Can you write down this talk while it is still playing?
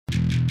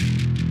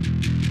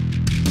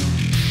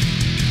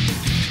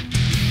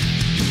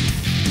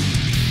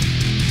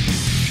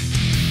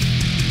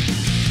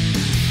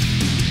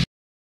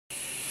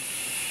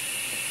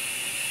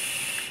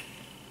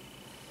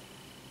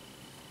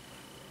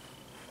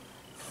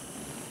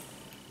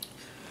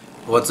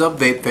What's up,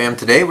 Vape Fam?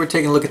 Today we're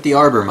taking a look at the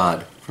Arbor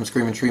mod from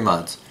Screamin' Tree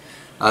Mods.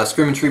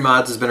 Screamin' Tree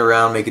Mods has been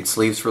around making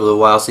sleeves for a little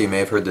while, so you may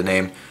have heard the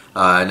name.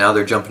 Now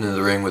they're jumping into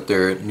the ring with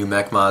their new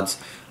mech mods.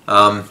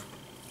 I've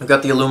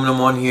got the aluminum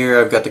one here,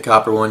 I've got the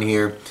copper one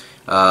here,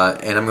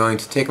 and I'm going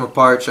to take them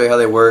apart, show you how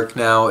they work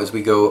now as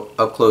we go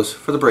up close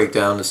for the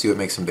breakdown to see what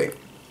makes them vape.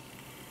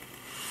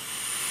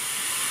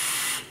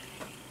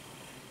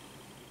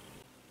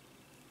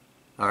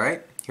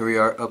 Alright, here we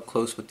are up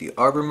close with the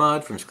Arbor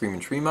mod from Screamin'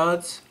 Tree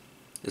Mods.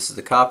 This is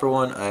the copper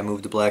one. I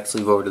moved the black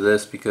sleeve over to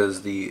this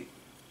because the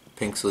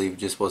pink sleeve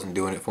just wasn't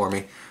doing it for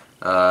me.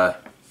 I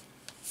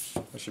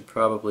should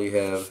probably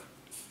have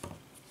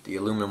the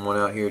aluminum one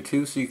out here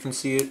too so you can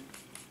see it.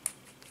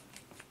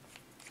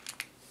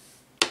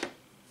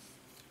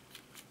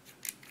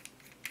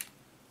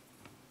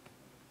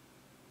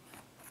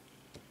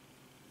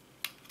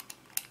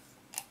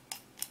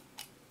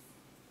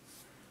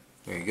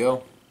 There you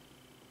go.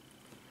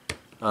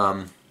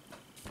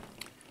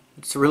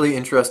 It's a really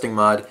interesting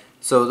mod.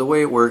 So the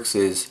way it works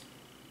is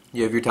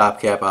you have your top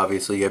cap,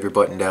 obviously, you have your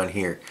button down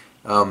here.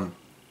 The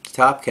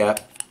top cap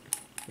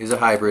is a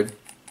hybrid.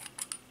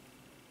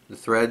 The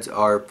threads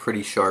are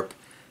pretty sharp,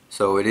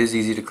 so it is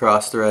easy to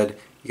cross thread.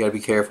 You got to be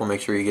careful,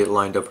 make sure you get it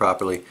lined up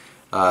properly.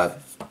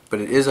 But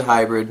it is a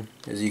hybrid,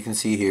 as you can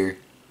see here.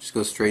 Just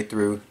goes straight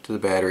through to the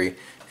battery.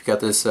 You've got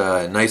this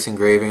nice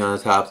engraving on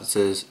the top that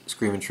says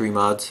Screamin' Tree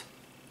Mods.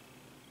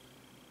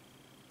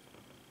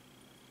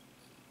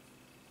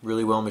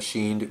 Really well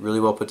machined, really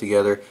well put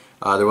together.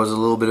 There was a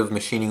little bit of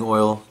machining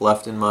oil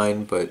left in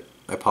mine, but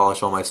I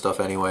polish all my stuff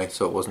anyway,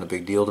 so it wasn't a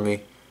big deal to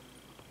me.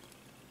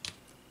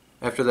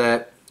 After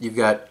that, you've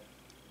got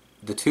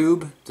the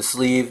tube, the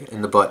sleeve,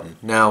 and the button.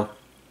 Now,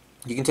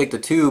 you can take the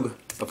tube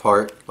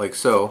apart, like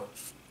so.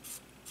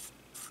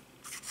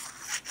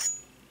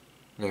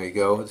 There you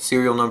go. The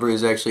serial number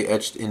is actually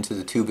etched into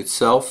the tube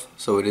itself,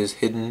 so it is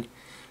hidden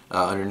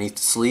underneath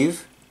the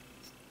sleeve.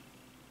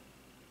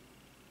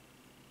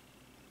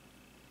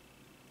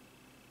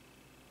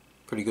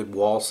 Pretty good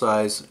wall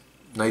size,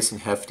 nice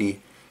and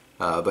hefty,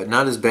 but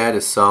not as bad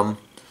as some.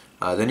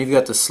 Then you've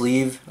got the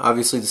sleeve.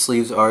 Obviously the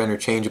sleeves are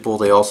interchangeable.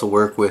 They also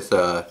work with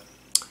the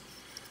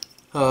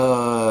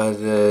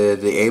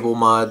Able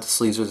mod. The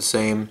sleeves are the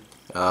same.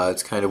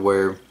 It's kind of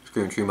where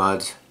Screamin' Tree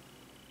Mods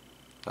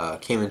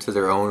came into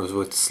their own, was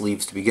with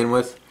sleeves to begin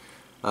with.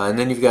 And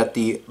then you've got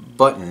the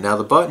button. Now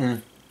the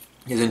button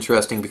is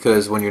interesting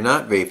because when you're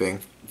not vaping,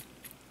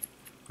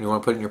 when you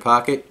want to put it in your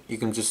pocket, you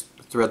can just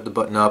thread the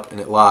button up and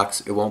it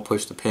locks. It won't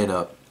push the pin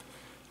up.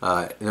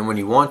 And then when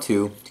you want to,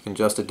 you can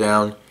adjust it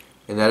down,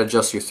 and that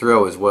adjusts your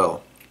throw as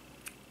well.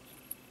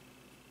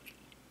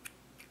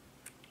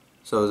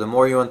 So the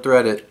more you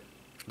unthread it,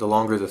 the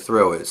longer the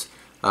throw is.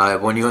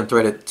 When you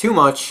unthread it too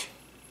much,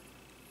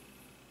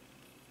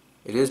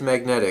 it is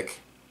magnetic.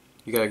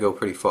 You gotta go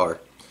pretty far.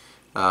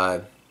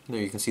 There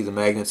you can see the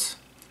magnets,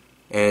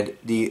 and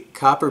the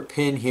copper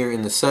pin here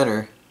in the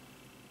center,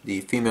 the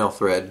female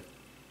thread,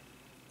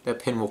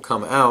 that pin will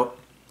come out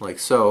like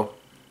so.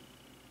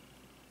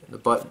 The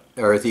button,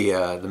 or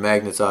the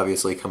magnets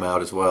obviously come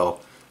out as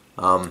well.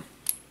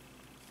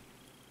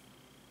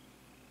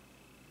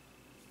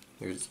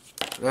 There's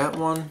that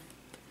one,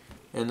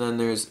 and then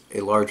there's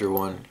a larger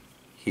one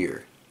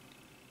here.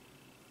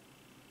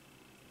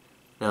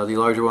 Now the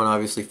larger one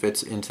obviously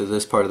fits into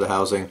this part of the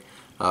housing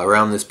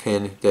around this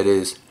pin that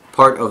is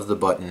part of the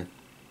button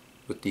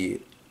with the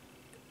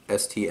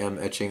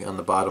STM etching on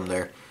the bottom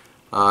there.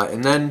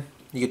 And then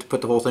you get to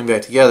put the whole thing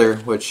back together,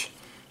 which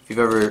if you've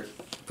ever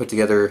put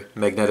together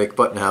magnetic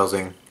button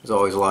housing is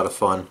always a lot of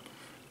fun.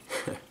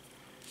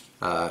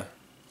 Okay,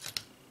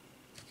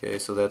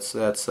 so that's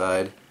that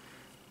side.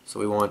 So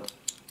we want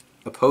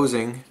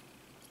opposing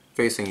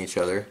facing each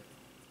other.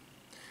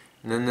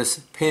 And then this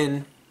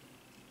pin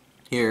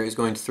here is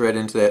going to thread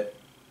into that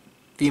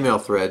female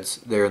threads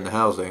there in the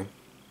housing.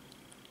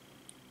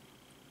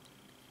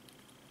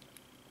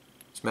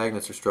 These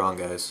magnets are strong,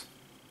 guys.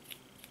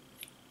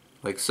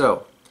 Like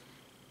so.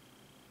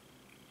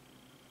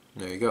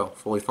 There you go,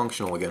 fully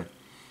functional again.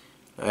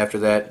 After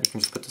that, you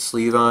can just put the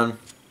sleeve on,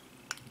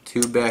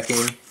 tube back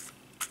in,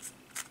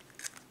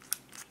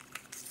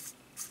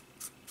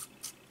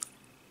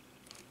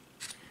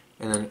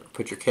 and then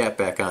put your cap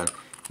back on.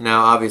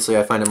 Now obviously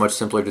I find it much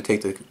simpler to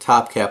take the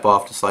top cap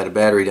off to slide a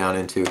battery down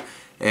into,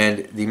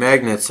 and the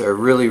magnets are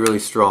really, really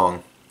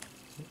strong.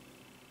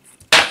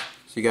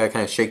 So you gotta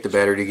kind of shake the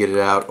battery to get it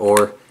out,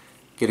 or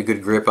get a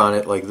good grip on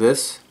it like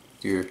this,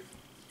 with your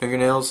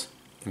fingernails,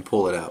 and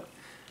pull it out.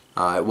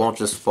 It won't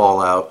just fall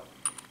out,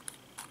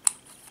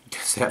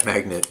 because that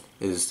magnet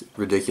is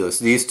ridiculous.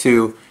 These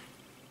two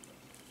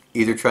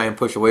either try and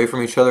push away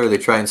from each other, or they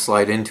try and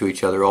slide into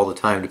each other all the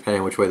time, depending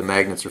on which way the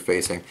magnets are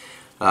facing.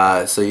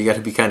 So you got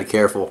to be kind of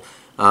careful.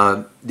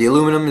 The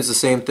aluminum is the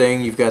same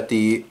thing. You've got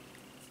the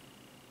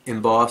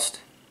embossed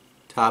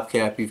top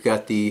cap, you've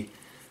got the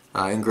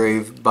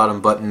engraved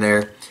bottom button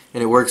there,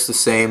 and it works the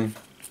same,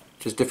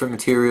 just different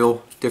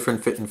material,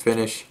 different fit and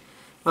finish.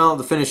 Well,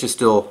 the finish is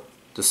still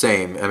the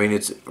same. I mean,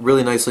 it's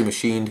really nicely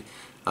machined.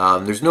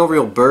 There's no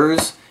real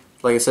burrs.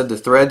 Like I said, the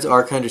threads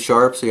are kind of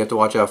sharp, so you have to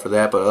watch out for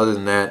that, but other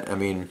than that, I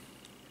mean,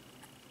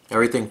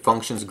 everything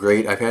functions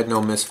great. I've had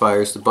no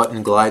misfires. The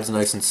button glides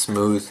nice and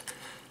smooth.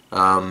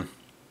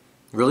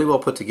 Really well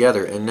put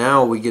together. And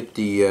now we get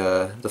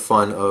the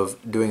fun of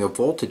doing a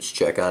voltage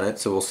check on it,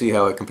 so we'll see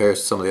how it compares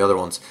to some of the other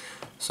ones.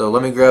 So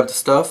let me grab the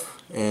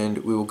stuff, and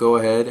we will go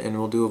ahead and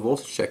we'll do a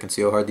voltage check and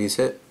see how hard these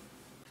hit.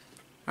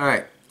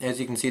 Alright, as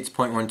you can see, it's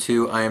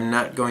 0.12. I am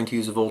not going to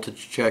use a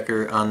voltage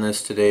checker on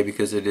this today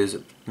because it is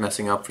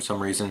messing up for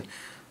some reason.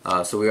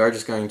 So we are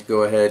just going to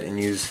go ahead and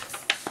use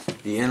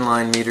the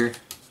inline meter.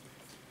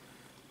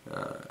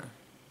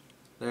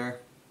 There.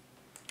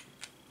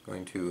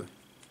 Going to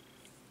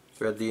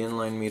thread the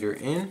inline meter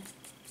in.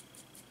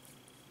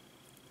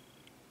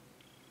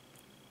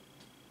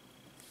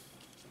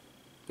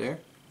 There.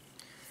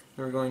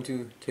 And we're going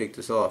to take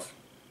this off,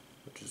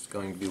 which is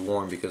going to be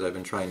warm because I've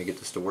been trying to get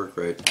this to work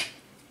right.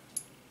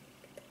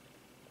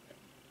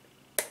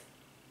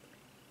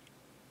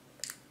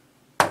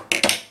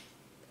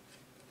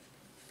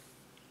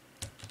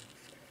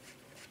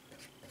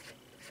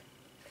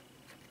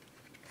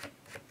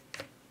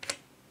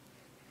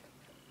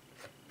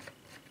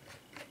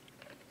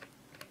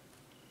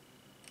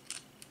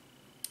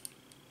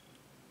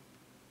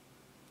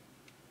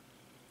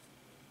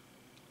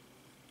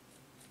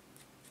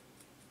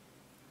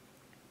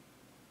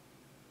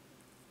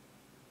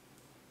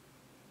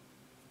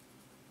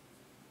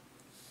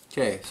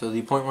 Okay, so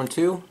the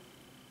 0.12,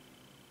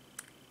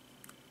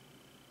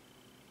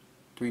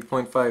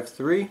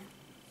 3.53,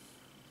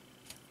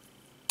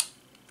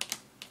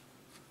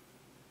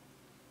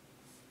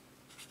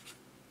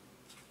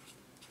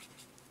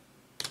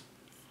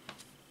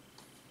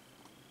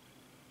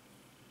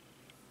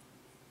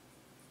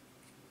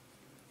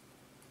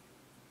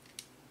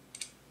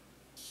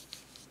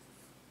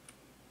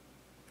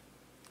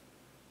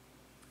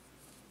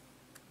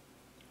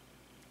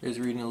 is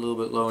reading a little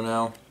bit low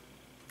now.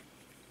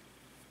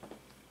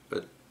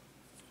 But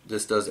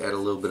this does add a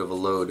little bit of a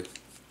load,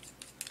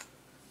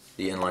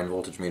 the inline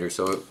voltage meter,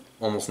 so it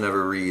almost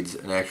never reads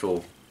an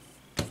actual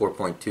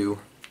 4.2.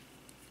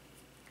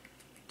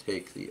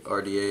 Take the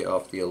RDA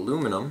off the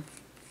aluminum,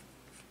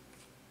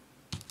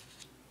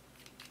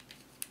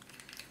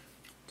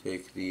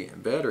 take the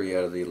battery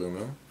out of the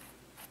aluminum,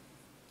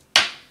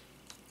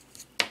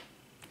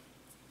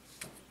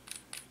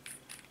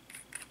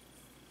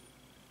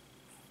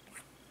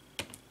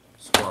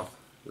 swap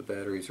the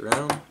batteries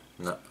around,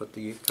 not put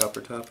the copper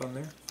top on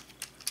there.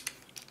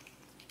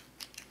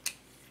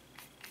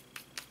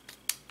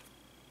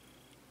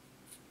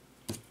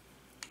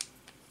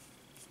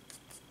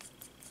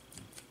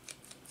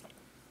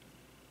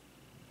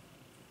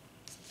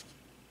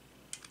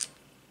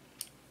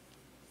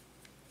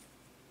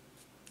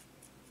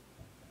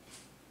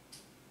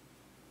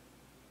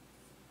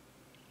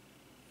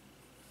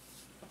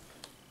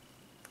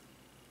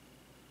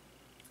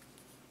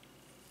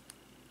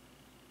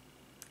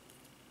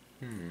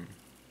 Hmm.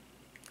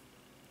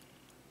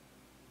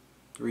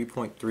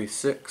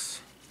 3.36.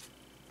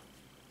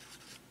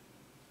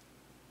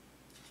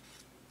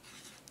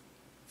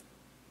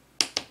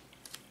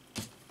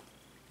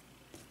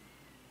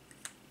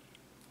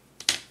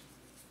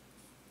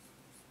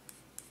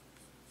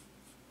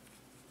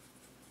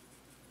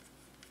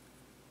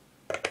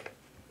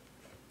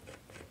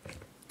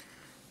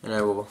 And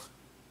I will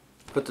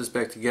put this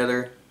back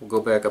together. We'll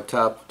go back up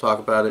top, talk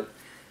about it.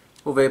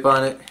 We'll vape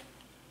on it.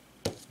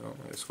 Oh, I'm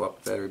going to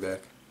swap the battery back.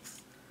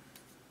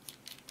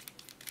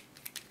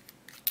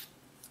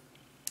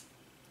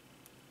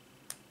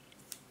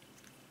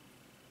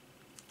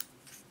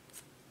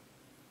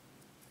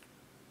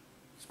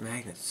 It's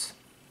magnets.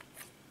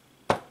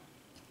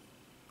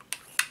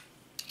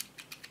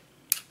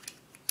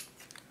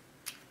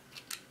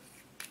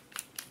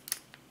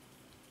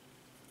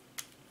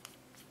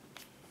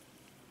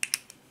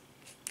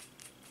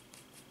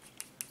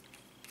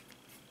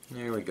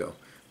 There we go.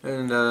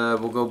 And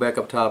we'll go back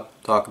up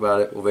top, talk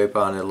about it, we'll vape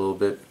on it a little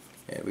bit,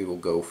 and we will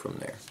go from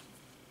there.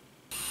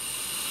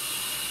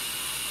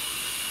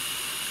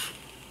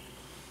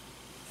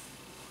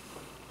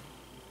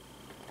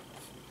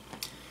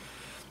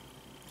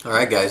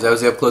 Alright guys, that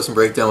was the up close and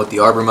breakdown with the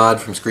Arbor mod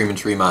from Screamin'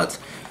 Tree Mods.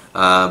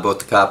 Both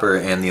the copper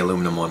and the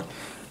aluminum one,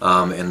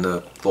 and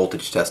the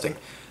voltage testing.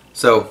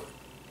 So,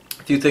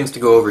 a few things to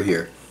go over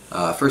here.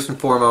 First and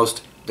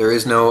foremost, there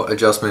is no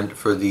adjustment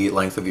for the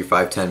length of your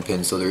 510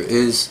 pin, so there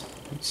is,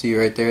 see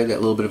right there,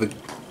 that little bit of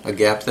a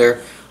gap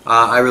there.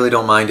 I really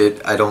don't mind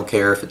it. I don't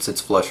care if it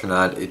sits flush or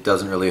not. It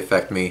doesn't really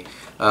affect me.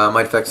 It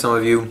might affect some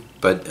of you,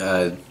 but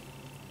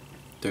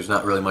there's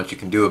not really much you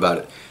can do about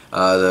it.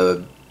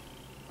 The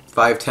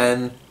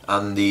 510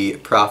 on the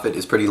Prophet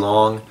is pretty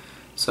long,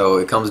 so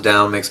it comes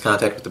down, makes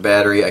contact with the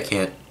battery. I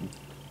can't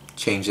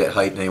change that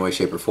height in any way,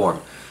 shape, or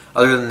form.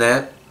 Other than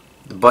that,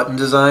 the button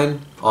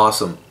design,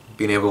 awesome.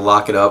 Being able to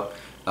lock it up.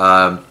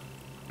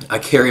 I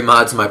carry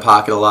mods in my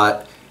pocket a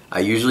lot. I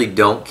usually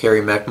don't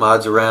carry mech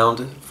mods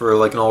around for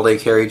like an all-day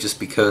carry just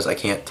because I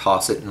can't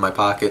toss it in my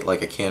pocket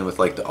like I can with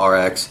like the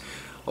RX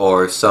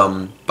or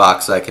some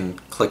box I can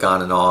click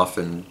on and off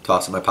and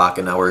toss in my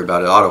pocket and not worry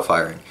about it auto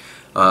firing.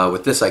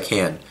 With this I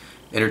can.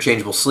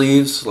 Interchangeable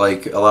sleeves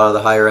like a lot of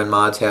the higher end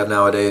mods have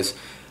nowadays,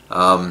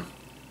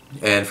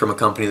 and from a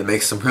company that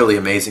makes some really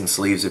amazing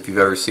sleeves. If you've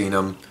ever seen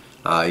them,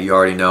 you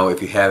already know.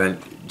 If you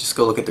haven't, just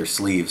go look at their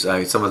sleeves. I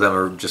mean, some of them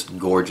are just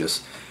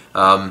gorgeous.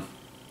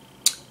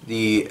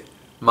 The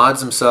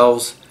mods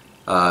themselves,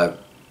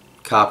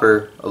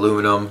 copper,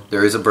 aluminum,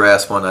 there is a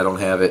brass one, I don't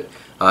have it,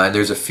 and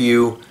there's a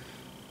few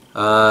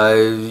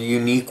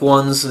unique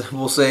ones,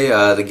 we'll say.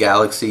 The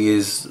Galaxy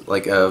is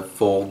like a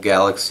full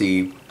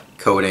Galaxy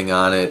coating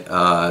on it.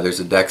 There's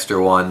a Dexter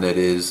one that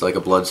is like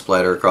a blood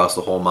splatter across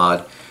the whole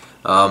mod.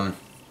 A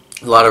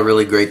lot of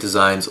really great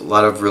designs, a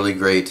lot of really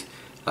great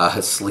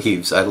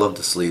sleeves. I love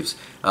the sleeves.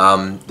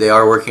 They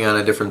are working on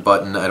a different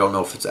button. I don't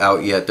know if it's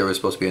out yet. There was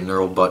supposed to be a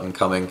neural button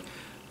coming,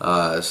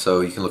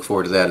 so you can look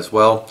forward to that as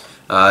well.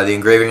 The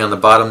engraving on the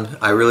bottom,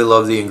 I really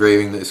love the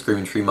engraving, the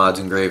Screaming Tree Mods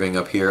engraving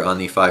up here on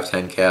the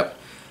 510 cap.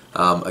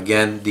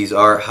 Again, these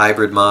are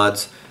hybrid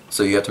mods,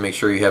 so you have to make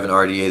sure you have an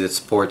RDA that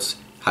supports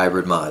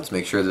hybrid mods.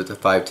 Make sure that the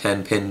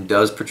 510 pin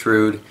does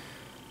protrude,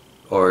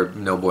 or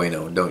no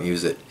bueno, don't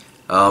use it.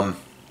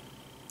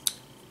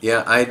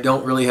 Yeah, I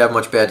don't really have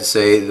much bad to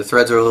say. The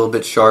threads are a little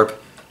bit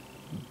sharp,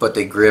 but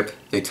they grip,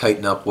 they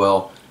tighten up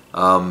well,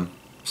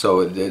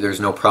 so there's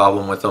no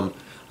problem with them.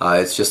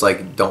 It's just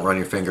like, don't run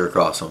your finger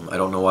across them. I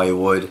don't know why you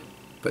would,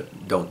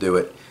 but don't do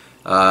it.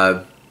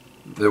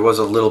 There was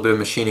a little bit of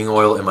machining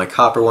oil in my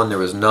copper one. There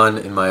was none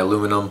in my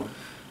aluminum.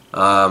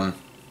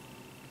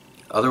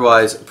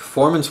 Otherwise,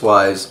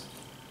 performance-wise,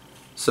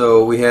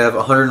 so we have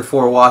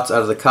 104 watts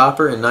out of the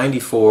copper and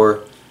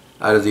 94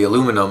 out of the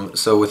aluminum.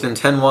 So within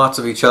 10 watts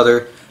of each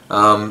other.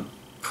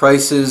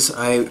 Prices,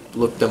 I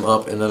looked them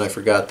up and then I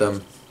forgot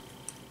them.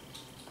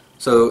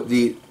 So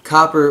the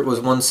copper was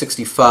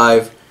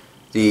 $165,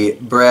 the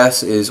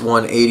brass is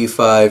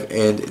 $185,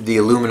 and the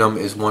aluminum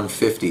is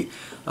 $150.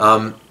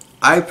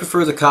 I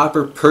prefer the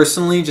copper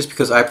personally just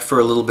because I prefer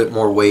a little bit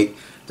more weight.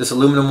 This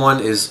aluminum one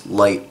is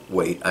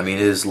lightweight. I mean,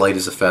 it is light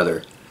as a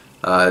feather.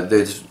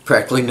 There's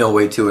practically no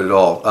weight to it at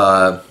all.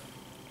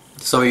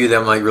 Some of you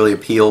that might really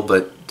appeal,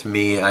 but to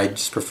me, I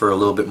just prefer a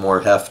little bit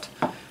more heft.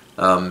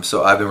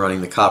 So I've been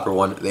running the copper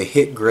one. They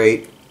hit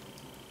great.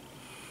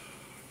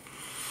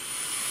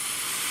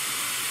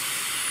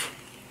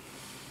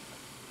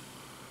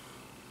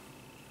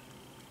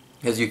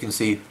 As you can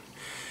see,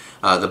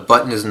 the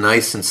button is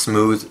nice and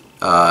smooth.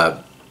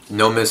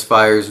 No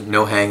misfires,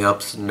 no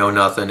hang-ups, no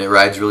nothing. It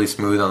rides really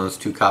smooth on those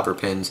two copper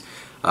pins,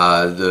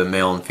 the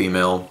male and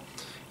female.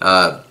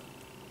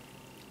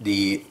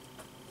 The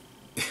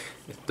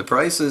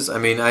prices, I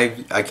mean,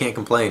 I can't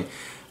complain.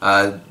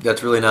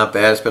 That's really not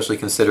bad, especially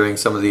considering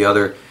some of the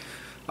other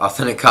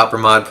authentic copper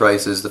mod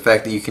prices. The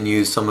fact that you can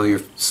use some of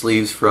your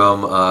sleeves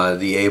from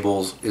the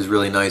Ables is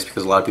really nice,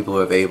 because a lot of people who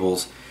have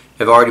Ables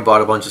have already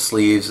bought a bunch of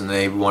sleeves and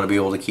they want to be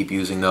able to keep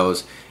using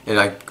those, and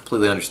I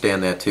completely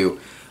understand that too.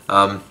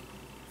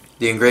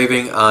 The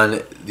engraving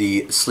on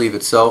the sleeve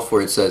itself,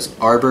 where it says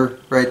Arbor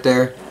right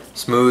there,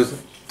 smooth,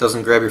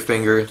 doesn't grab your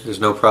finger, there's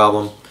no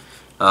problem.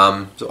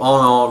 So all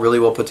in all, really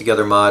well put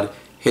together mod.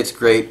 Hits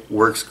great,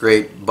 works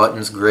great,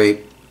 buttons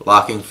great,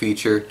 locking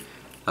feature,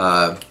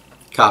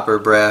 copper,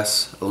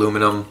 brass,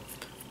 aluminum,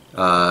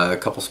 a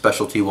couple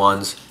specialty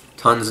ones,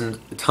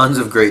 tons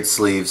of great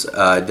sleeves.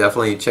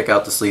 Definitely check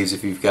out the sleeves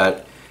if you've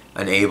got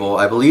an Able.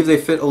 I believe they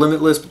fit a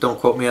limitless, but don't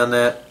quote me on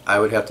that. I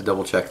would have to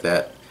double check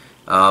that.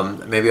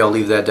 Maybe I'll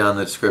leave that down in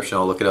the description.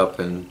 I'll look it up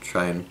and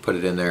try and put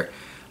it in there.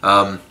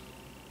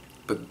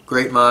 But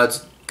great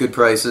mods, good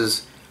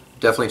prices.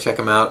 Definitely check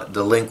them out.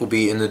 The link will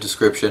be in the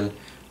description.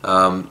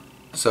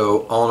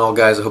 So all in all,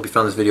 guys, I hope you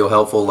found this video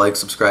helpful. Like,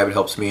 subscribe, it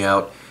helps me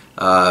out.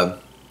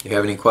 If you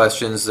have any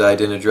questions that I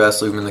didn't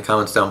address, leave them in the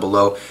comments down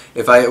below.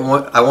 If I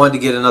wanted to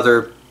get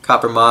another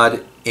copper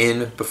mod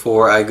in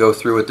before I go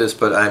through with this,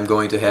 but I'm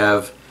going to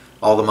have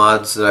all the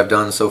mods that I've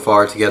done so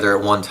far together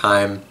at one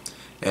time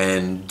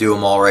and do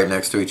them all right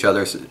next to each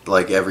other,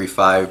 like every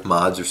 5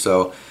 mods or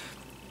so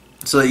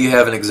that you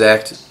have an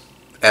exact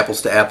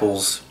apples to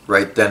apples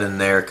right then and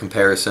there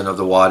comparison of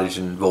the wattage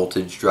and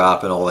voltage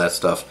drop and all that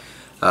stuff.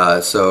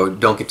 So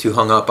don't get too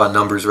hung up on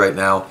numbers right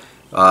now.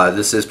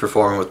 This is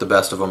performing with the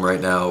best of them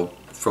right now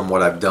from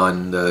what I've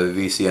done, the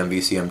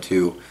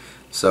VCM2.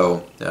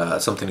 So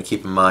something to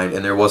keep in mind.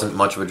 And there wasn't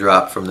much of a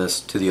drop from this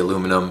to the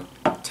aluminum,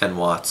 10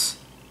 watts.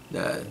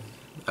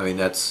 I mean,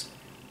 that's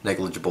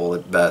negligible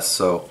at best.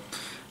 So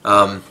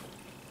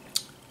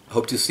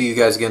hope to see you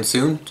guys again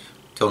soon.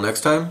 Till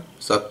next time,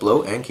 suck,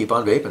 blow, and keep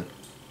on vaping.